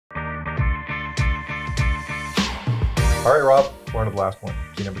All right, Rob, we're on to the last one,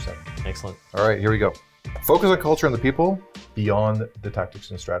 key number 7. Excellent. All right, here we go. Focus on culture and the people beyond the tactics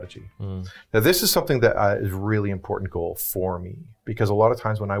and strategy. Now, this is something that is a really important goal for me, because a lot of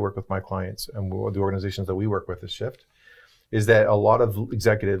times when I work with my clients and the organizations that we work with at Shift, is that a lot of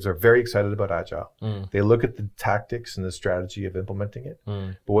executives are very excited about Agile. They look at the tactics and the strategy of implementing it,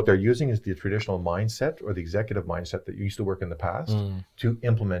 but what they're using is the traditional mindset or the executive mindset that used to work in the past to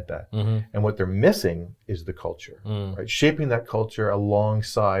implement that. And what they're missing is the culture, right? Shaping that culture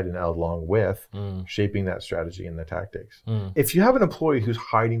alongside and along with shaping that strategy and the tactics. If you have an employee who's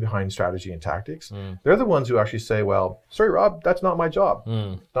hiding behind strategy and tactics, they're the ones who actually say, well, sorry, Rob, that's not my job.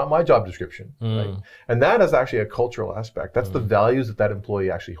 It's not my job description, right? And that is actually a cultural aspect. That's the values that that employee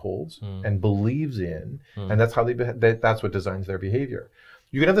actually holds and believes in, and that's how that's what designs their behavior.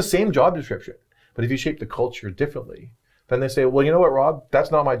 You can have the same job description, but if you shape the culture differently, then they say, well, you know what, Rob,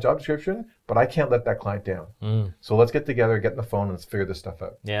 that's not my job description, but I can't let that client down. So let's get together, get on the phone, and let's figure this stuff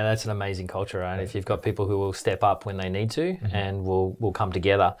out. Yeah, that's an amazing culture, right? If you've got people who will step up when they need to and will come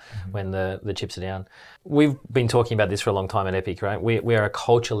together when the chips are down. We've been talking about this for a long time at Epic, right? We are a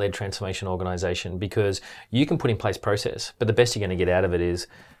culture-led transformation organization because you can put in place process, but the best you're going to get out of it is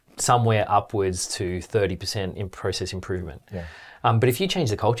somewhere upwards to 30% in process improvement. But if you change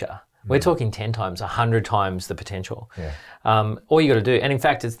the culture, we're talking 10 times, 100 times the potential. All you got to do, and in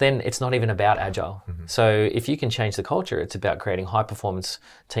fact, it's not even about Agile. So if you can change the culture, it's about creating high performance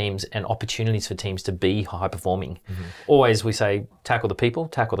teams and opportunities for teams to be high performing. Always we say, tackle the people,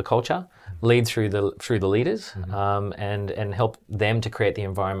 tackle the culture, lead through the leaders, and help them to create the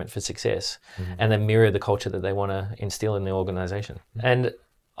environment for success, and then mirror the culture that they want to instill in the organization. And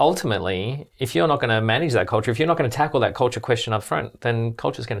ultimately, if you're not going to manage that culture, if you're not going to tackle that culture question up front, then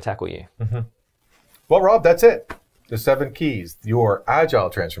culture's going to tackle you. Well, Rob, that's it. The 7 keys, your Agile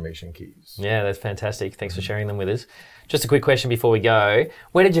Transformation keys. Yeah, that's fantastic. Thanks for sharing them with us. Just a quick question before we go.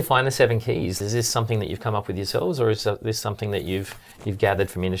 Where did you find the 7 keys? Is this something that you've come up with yourselves, or is this something that you've gathered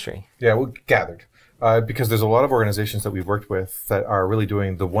from industry? Yeah, we gathered. Because there's a lot of organizations that we've worked with that are really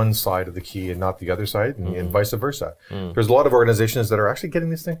doing the one side of the key and not the other side, and vice versa. There's a lot of organizations that are actually getting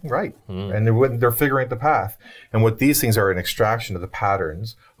this thing right, and they're figuring out the path. And what these things are an extraction of the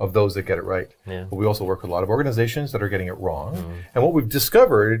patterns of those that get it right. But we also work with a lot of organizations that are getting it wrong. And what we've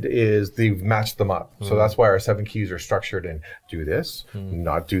discovered is they've matched them up. So that's why our 7 keys are structured in do this,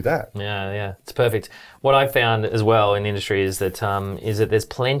 not do that. Yeah, it's perfect. What I found as well in the industry is that there's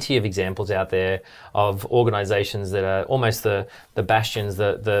plenty of examples out there of organizations that are almost the bastions,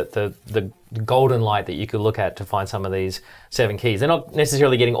 the golden light that you could look at to find some of these 7 keys. They're not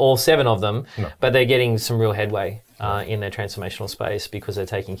necessarily getting all 7 of them, but they're getting some real headway in their transformational space because they're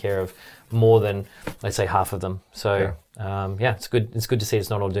taking care of more than, let's say, half of them. So it's good. It's good to see it's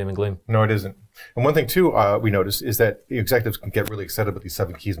not all doom and gloom. No, it isn't. And one thing too we noticed is that executives can get really excited about these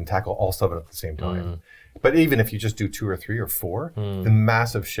 7 keys and tackle all 7 at the same time. But even if you just do 2 or 3 or 4, the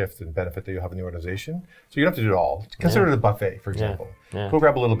massive shift and benefit that you have in the organization. So you don't have to do it all. Consider it a buffet, for example. Go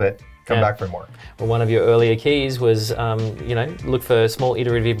grab a little bit, come back for more. Well, one of your earlier keys was, look for small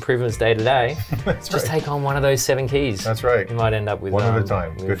iterative improvements day to day. Just take on one of those 7 keys. That's right. You might end up with one at a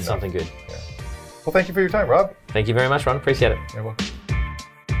time. With something good. Well, thank you for your time, Rob. Thank you very much, Ron. Appreciate it. You're welcome.